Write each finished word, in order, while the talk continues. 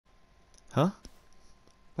Huh?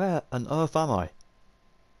 Where on earth am I?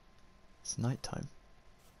 It's nighttime.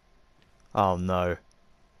 Oh no.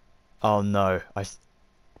 Oh no.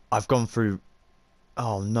 I've gone through.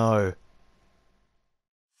 Oh no.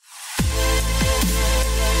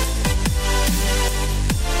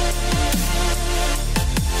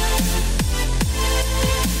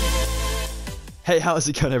 Hey, how's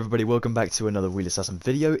it going everybody? Welcome back to another Wheelassassin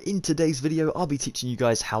video. In today's video, I'll be teaching you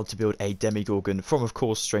guys how to build a Demogorgon from, of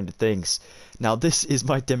course, StrangerThings. Now, this is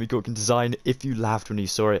my Demogorgon design. If you laughed when you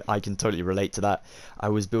saw it, I can totally relate to that. I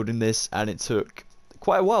was building this and it took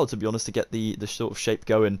quite a while, to be honest, to get the sort of shape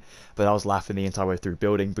going, but I was laughing the entire way through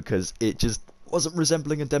building because it just wasn't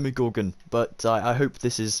resembling a Demogorgon. But I hope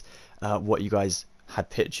this is what you guys had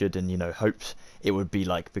pictured and, you know, hoped it would be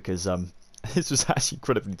like, because this was actually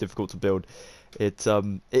incredibly difficult to build. It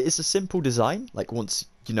is a simple design, like once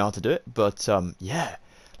you know how to do it, but yeah,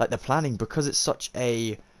 like the planning, because it's such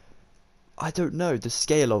a, I don't know, the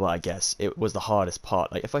scale of it, I guess, it was the hardest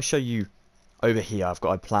part. Like if I show you over here, I've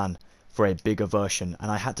got a plan for a bigger version, and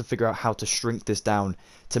I had to figure out how to shrink this down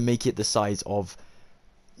to make it the size of,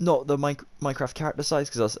 not the Minecraft character size,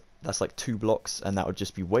 because that's like 2 blocks, and that would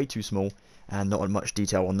just be way too small, and not much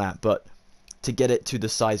detail on that, but to get it to the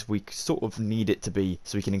size we sort of need it to be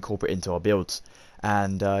so we can incorporate it into our builds.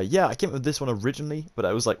 And yeah, I came up with this one originally, but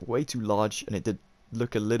it was like way too large and it did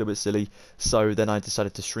look a little bit silly, so then I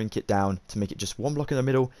decided to shrink it down to make it just 1 block in the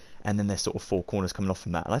middle, and then there's sort of 4 corners coming off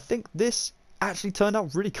from that. And I think this actually turned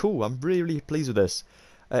out really cool. I'm really pleased with this.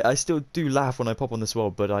 I still do laugh when I pop on this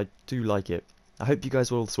world, but I do like it. I hope you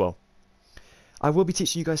guys will as well. I will be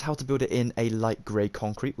teaching you guys how to build it in a light grey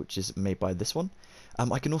concrete, which is made by this one.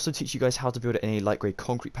 I can also teach you guys how to build it in a light grey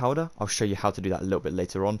concrete powder. I'll show you how to do that a little bit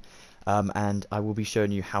later on. And I will be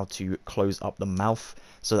showing you how to close up the mouth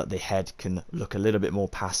so that the head can look a little bit more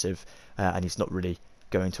passive and he's not really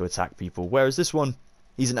going to attack people. Whereas this one,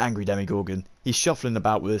 he's an angry Demogorgon. He's shuffling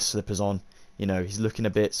about with his slippers on. You know, he's looking a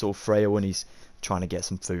bit sort of frail and he's trying to get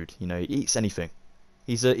some food. You know, he eats anything.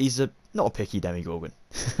 He's not a picky Demogorgon.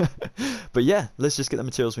 But yeah, let's just get the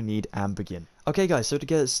materials we need and begin. Okay guys, so to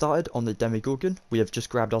get it started on the Demogorgon, we have just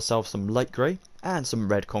grabbed ourselves some light grey and some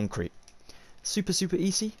red concrete. Super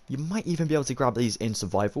easy. You might even be able to grab these in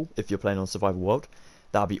survival if you're playing on survival world.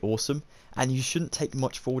 That would be awesome. And you shouldn't take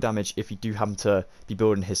much fall damage if you do happen to be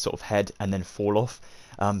building his sort of head and then fall off.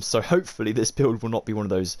 So hopefully this build will not be one of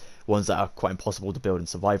those ones that are quite impossible to build in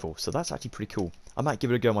survival. So that's actually pretty cool. I might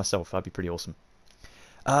give it a go myself. That'd be pretty awesome.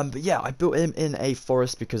 But yeah, I built him in a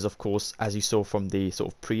forest because, of course, as you saw from the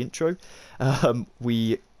sort of pre-intro,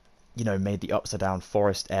 we, you know, made the upside down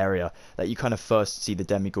forest area that you kind of first see the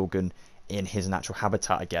Demogorgon in his natural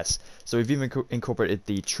habitat, I guess. So we've even incorporated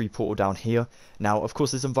the tree portal down here. Now, of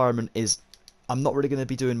course, this environment is, I'm not really going to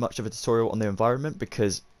be doing much of a tutorial on the environment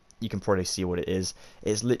because you can probably see what it is.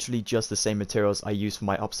 It's literally just the same materials I used for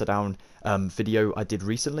my upside down video I did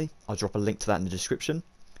recently. I'll drop a link to that in the description.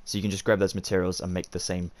 So you can just grab those materials and make the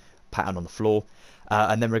same pattern on the floor.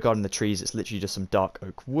 And then regarding the trees, it's literally just some dark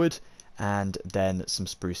oak wood and then some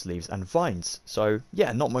spruce leaves and vines. So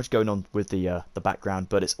yeah, not much going on with the background,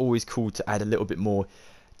 but it's always cool to add a little bit more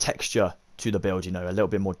texture to the build, you know, a little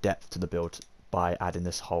bit more depth to the build by adding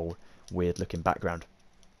this whole weird looking background.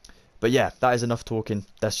 But yeah, that is enough talking.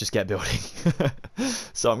 Let's just get building.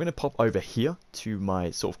 So I'm going to pop over here to my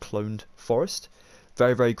sort of cloned forest.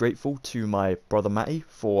 Very grateful to my brother Matty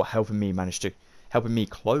for helping me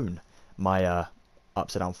clone my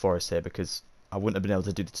upside down forest here, because I wouldn't have been able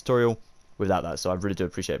to do the tutorial without that, so I really do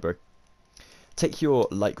appreciate it, bro. Take your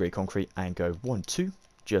light grey concrete and go 1, 2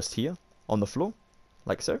 just here on the floor,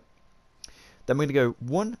 like so. Then we're going to go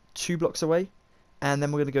 1, 2 blocks away, and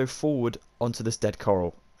then we're going to go forward onto this dead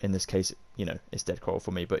coral. In this case, you know, it's dead coral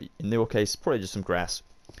for me, but in your case, probably just some grass.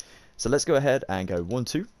 So let's go ahead and go 1,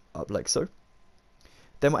 2 up like so.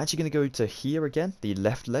 Then we're actually going to go to here again, the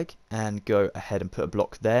left leg, and go ahead and put a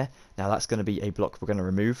block there. Now that's going to be a block we're going to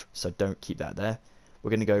remove, so don't keep that there.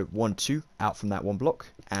 We're going to go 1, 2 out from that 1 block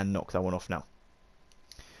and knock that one off now.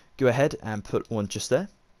 Go ahead and put one just there.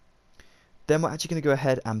 Then we're actually going to go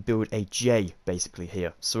ahead and build a J basically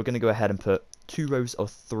here. So we're going to go ahead and put 2 rows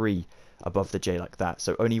of 3 above the J like that.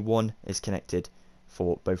 So only one is connected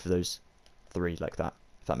for both of those 3 like that,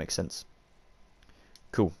 if that makes sense.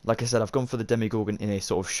 Cool. Like I said, I've gone for the Demogorgon in a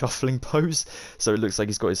sort of shuffling pose, so it looks like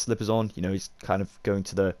he's got his slippers on. You know, he's kind of going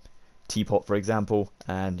to the teapot, for example,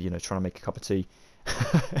 and, you know, trying to make a cup of tea.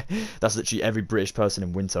 That's literally every British person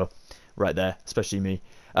in winter right there, especially me.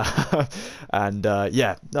 And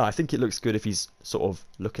yeah, no, I think it looks good if he's sort of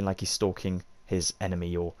looking like he's stalking his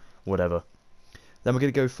enemy or whatever. Then we're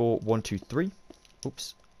going to go for 1, 2, 3.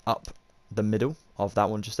 Oops. Up the middle of that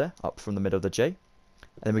one just there, up from the middle of the J. And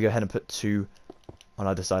then we go ahead and put 2 on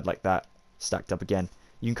either side like that, stacked up again.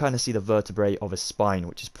 You can kind of see the vertebrae of a spine,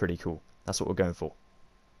 which is pretty cool. That's what we're going for.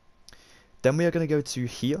 Then we are going to go to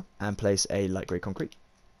here and place a light grey concrete.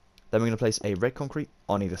 Then we're going to place a red concrete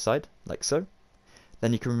on either side, like so.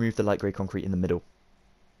 Then you can remove the light grey concrete in the middle.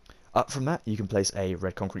 Up from that, you can place a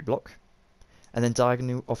red concrete block. And then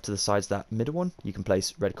diagonal off to the sides, that middle one, you can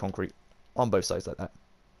place red concrete on both sides like that.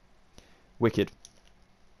 Wicked.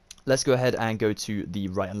 Let's go ahead and go to the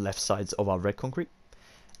right and left sides of our red concrete.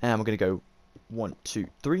 And we're going to go 1, 2,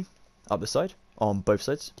 3 up the side on both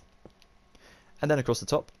sides. And then across the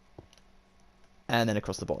top. And then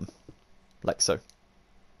across the bottom. Like so.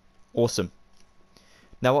 Awesome.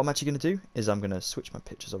 Now what I'm actually going to do is I'm going to switch my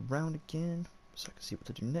pictures around again so I can see what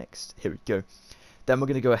to do next. Here we go. Then we're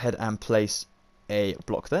going to go ahead and place a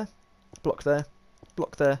block there, block there,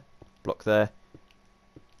 block there, block there,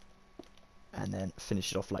 and then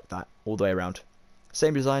finish it off like that all the way around.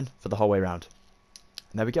 Same design for the whole way around.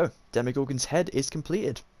 And there we go. Demogorgon's head is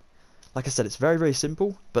completed. Like I said, it's very, very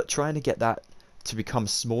simple, but trying to get that to become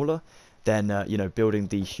smaller than, you know, building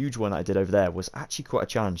the huge one that I did over there was actually quite a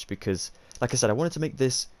challenge because, like I said, I wanted to make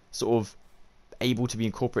this sort of able to be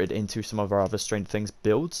incorporated into some of our other StrangerThings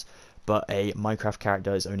builds, but a Minecraft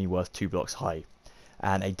character is only worth 2 blocks high.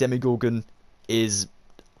 And a Demogorgon is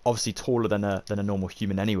obviously taller than a normal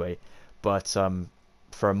human anyway, but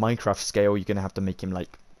for a Minecraft scale, you're going to have to make him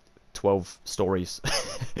like 12 stories.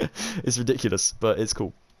 It's ridiculous, but it's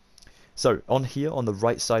cool. So on here, on the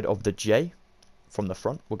right side of the J, from the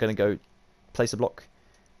front, we're going to go place a block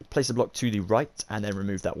to the right, and then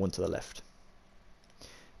remove that one to the left.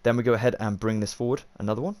 Then we go ahead and bring this forward,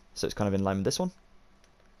 another one, so it's kind of in line with this one.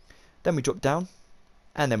 Then we drop down,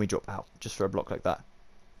 and then we drop out, just for a block like that.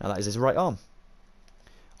 Now that is his right arm.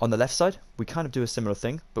 On the left side, we kind of do a similar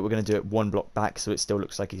thing, but we're going to do it 1 block back, so it still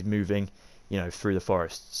looks like he's moving, you know, through the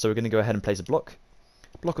forest. So we're going to go ahead and place a block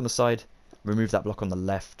on the side, remove that block on the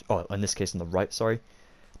left, or in this case on the right, sorry.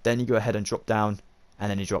 Then you go ahead and drop down, and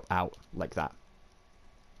then you drop out, like that.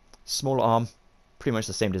 Smaller arm, pretty much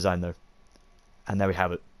the same design though. And there we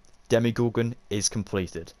have it. Demogorgon is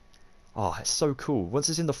completed. Oh, it's so cool. Once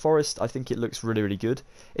it's in the forest, I think it looks really, really good.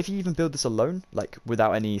 If you even build this alone, like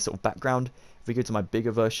without any sort of background, if we go to my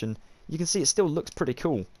bigger version, you can see it still looks pretty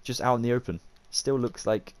cool, just out in the open. Still looks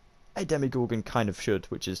like a Demogorgon kind of should,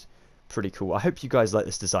 which is pretty cool. I hope you guys like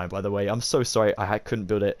this design, by the way. I'm so sorry I couldn't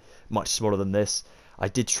build it much smaller than this. I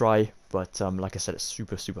did try, but like I said, it's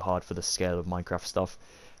super, super hard for the scale of Minecraft stuff.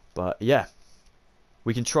 But yeah,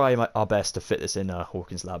 we can try our best to fit this in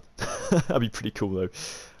Hawkins' lab. That'd be pretty cool though.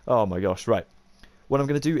 Oh my gosh, right. What I'm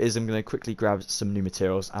going to do is I'm going to quickly grab some new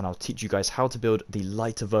materials and I'll teach you guys how to build the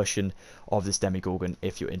lighter version of this Demogorgon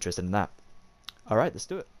if you're interested in that. Alright, let's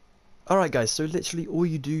do it. Alright guys, so literally all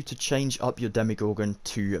you do to change up your Demogorgon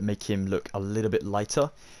to make him look a little bit lighter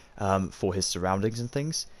for his surroundings and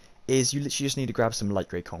things is you literally just need to grab some light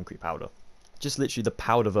grey concrete powder. Just literally the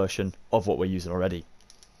powder version of what we're using already.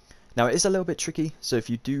 Now it is a little bit tricky, so if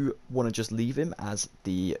you do want to just leave him as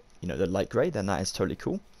the, you know, the light grey, then that is totally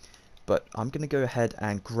cool. But I'm going to go ahead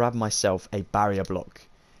and grab myself a barrier block.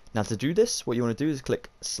 Now to do this, what you want to do is click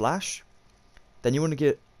slash, then you want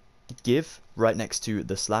to give right next to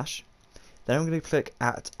the slash. Then I'm going to click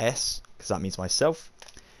at S, because that means myself.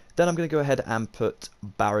 Then I'm going to go ahead and put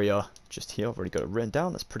barrier just here. I've already got it written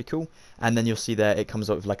down, that's pretty cool. And then you'll see there it comes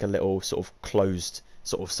up with like a little sort of closed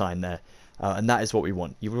sort of sign there. And that is what we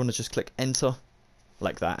want. You want to just click enter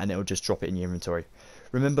like that and it will just drop it in your inventory.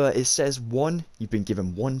 Remember, it says 1, you've been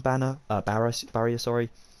given 1 barrier, sorry.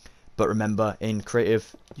 But remember, in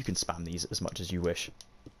creative, you can spam these as much as you wish.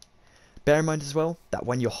 Bear in mind as well that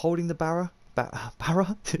when you're holding the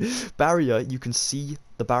barrier, you can see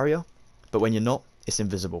the barrier, but when you're not, it's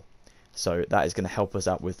invisible. So that is going to help us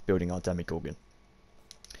out with building our Demogorgon.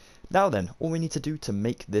 Now then, all we need to do to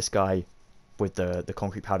make this guy with the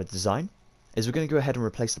concrete powder design is we're going to go ahead and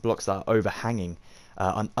replace the blocks that are overhanging.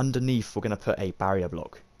 And underneath, we're going to put a barrier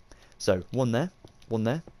block. So one there, one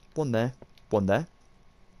there, one there, one there,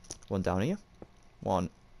 one down here,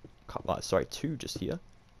 two just here.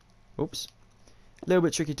 Oops. A little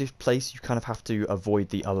bit tricky to place. You kind of have to avoid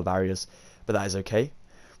the other barriers, but that is okay.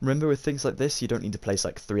 Remember, with things like this, you don't need to place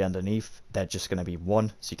like 3 underneath. They're just going to be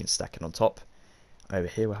 1, so you can stack it on top. Over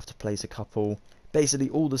here, we'll have to place a couple. Basically,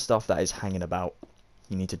 all the stuff that is hanging about,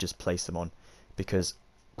 you need to just place them on, because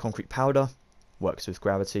concrete powder works with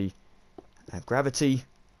gravity, and gravity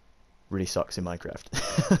really sucks in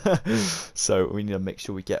Minecraft. So we need to make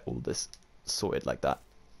sure we get all this sorted like that.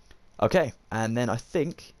 Okay, and then I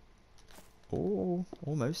think, oh,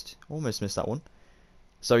 almost missed that one.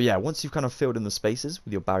 So yeah, once you've kind of filled in the spaces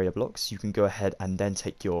with your barrier blocks, you can go ahead and then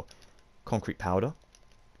take your concrete powder.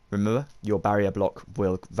 Remember, your barrier block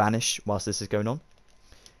will vanish whilst this is going on,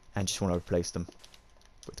 and just want to replace them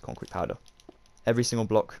with concrete powder. Every single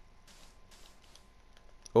block.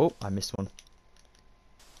 Oh, I missed one.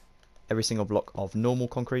 Every single block of normal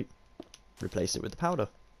concrete, replace it with the powder.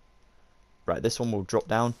 Right, this one will drop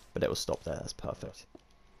down, but it will stop there. That's perfect.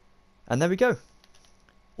 And there we go.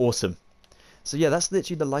 Awesome. So yeah, that's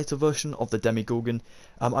literally the lighter version of the Demogorgon.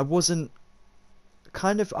 I wasn't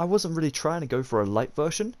really trying to go for a light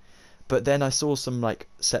version, but then I saw some like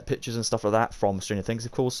set pictures and stuff like that from Stranger Things,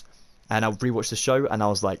 of course, and I rewatched the show and I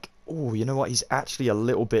was like, oh, you know what? He's actually a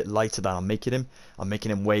little bit lighter than I'm making him. I'm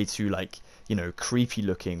making him way too like, you know, creepy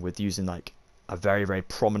looking with using like a very, very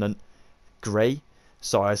prominent grey.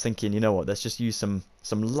 So I was thinking, you know what? Let's just use some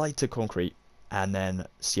lighter concrete and then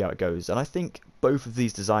see how it goes. And I think both of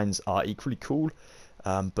these designs are equally cool.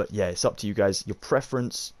 But yeah, it's up to you guys, your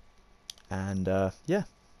preference. And yeah,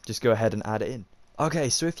 just go ahead and add it in. Okay,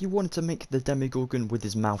 so if you wanted to make the Demogorgon with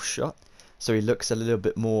his mouth shut, so he looks a little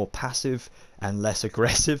bit more passive and less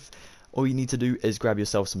aggressive, all you need to do is grab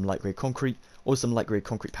yourself some light grey concrete or some light grey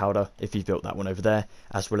concrete powder if you've built that one over there,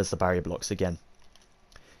 as well as the barrier blocks again.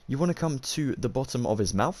 You want to come to the bottom of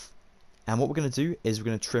his mouth, and what we're going to do is we're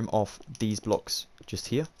going to trim off these blocks just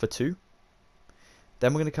here for 2.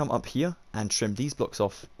 Then we're going to come up here and trim these blocks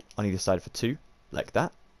off on either side for 2, like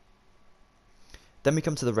that. Then we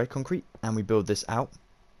come to the red concrete and we build this out.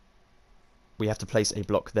 We have to place a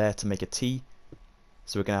block there to make a T,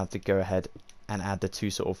 so we're going to have to go ahead and add the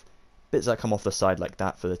 2 sort of bits that come off the side like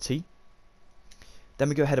that for the T. Then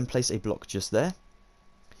we go ahead and place a block just there.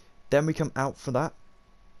 Then we come out for that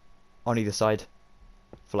on either side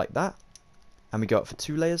for like that, and we go up for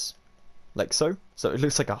 2 layers like so. So it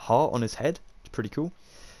looks like a heart on his head. It's pretty cool.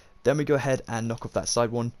 Then we go ahead and knock off that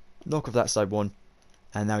side one, knock off that side one,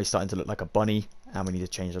 and now he's starting to look like a bunny, and we need to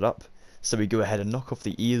change it up. So we go ahead and knock off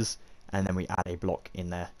the ears, and then we add a block in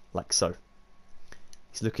there like so.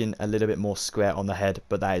 He's looking a little bit more square on the head,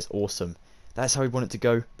 but that is awesome. That's how we want it to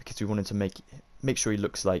go, because we wanted to make sure he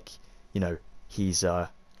looks like, you know, he's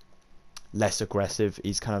less aggressive.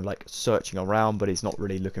 He's kind of like searching around, but he's not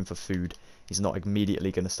really looking for food. He's not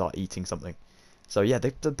immediately going to start eating something. So yeah,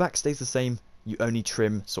 the back stays the same. You only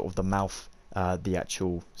trim sort of the mouth, the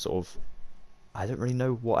actual sort of, I don't really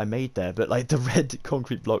know what I made there, but like the red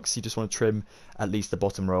concrete blocks, you just want to trim at least the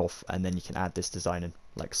bottom row off, and then you can add this design in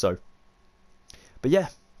like so. But yeah,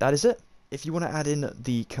 that is it. If you want to add in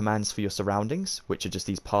the commands for your surroundings, which are just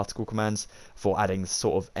these particle commands for adding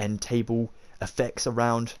sort of end table effects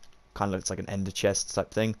around, kind of looks like an ender chest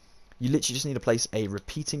type thing, you literally just need to place a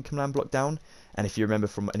repeating command block down. And if you remember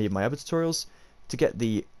from any of my other tutorials, to get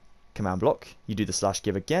the command block, you do the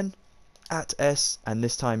 /give again, at S, and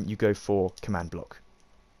this time you go for command block.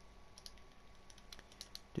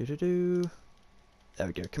 There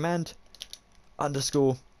we go, command,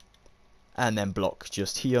 underscore, and then block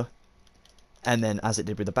just here. And then as it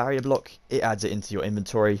did with the barrier block, it adds it into your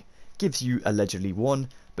inventory, gives you allegedly 1,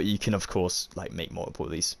 but you can of course like make multiple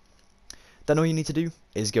of these. Then all you need to do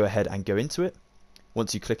is go ahead and go into it.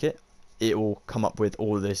 Once you click it, it will come up with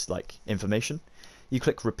all of this like information. You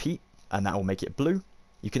click repeat, and that will make it blue.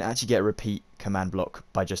 You can actually get a repeat command block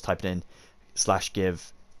by just typing in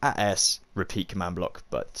 /give at S repeat command block,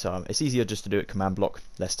 but it's easier just to do it command block,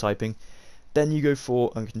 less typing. Then you go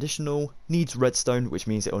for unconditional, needs redstone, which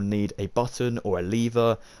means it will need a button or a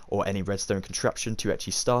lever or any redstone contraption to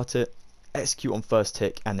actually start it. Execute on first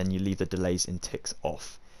tick, and then you leave the delays in ticks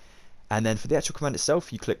off. And then for the actual command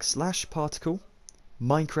itself, you click /particle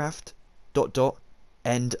Minecraft ...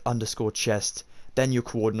 end _ chest, then your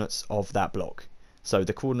coordinates of that block. So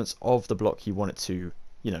the coordinates of the block you want it to,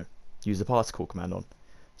 you know, use the particle command on.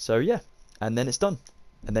 So yeah, and then it's done.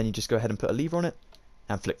 And then you just go ahead and put a lever on it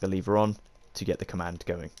and flick the lever on to get the command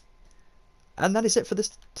going. And that is it for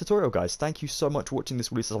this tutorial, guys. Thank you so much for watching this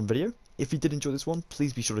Wheelassassin video. If you did enjoy this one,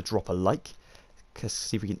 please be sure to drop a like, because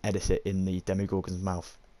see if we can edit it in the Demogorgon's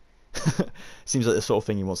mouth. Seems like the sort of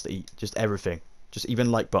thing he wants to eat. Just everything. Just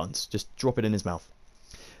even like buttons. Just drop it in his mouth.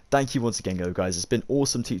 Thank you once again, guys. It's been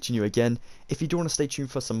awesome teaching you again. If you do want to stay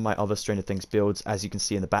tuned for some of my other Stranger Things builds, as you can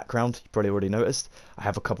see in the background, you probably already noticed, I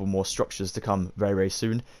have a couple more structures to come very, very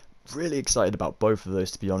soon. Really excited about both of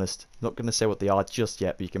those, to be honest. Not going to say what they are just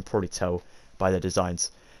yet, but you can probably tell by their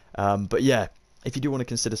designs. But yeah, if you do want to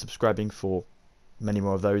consider subscribing for many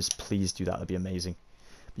more of those, please do that. That'd be amazing.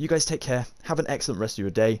 But you guys take care. Have an excellent rest of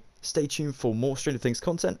your day. Stay tuned for more Stranger Things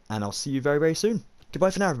content, and I'll see you very, very soon.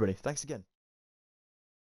 Goodbye for now, everybody. Thanks again.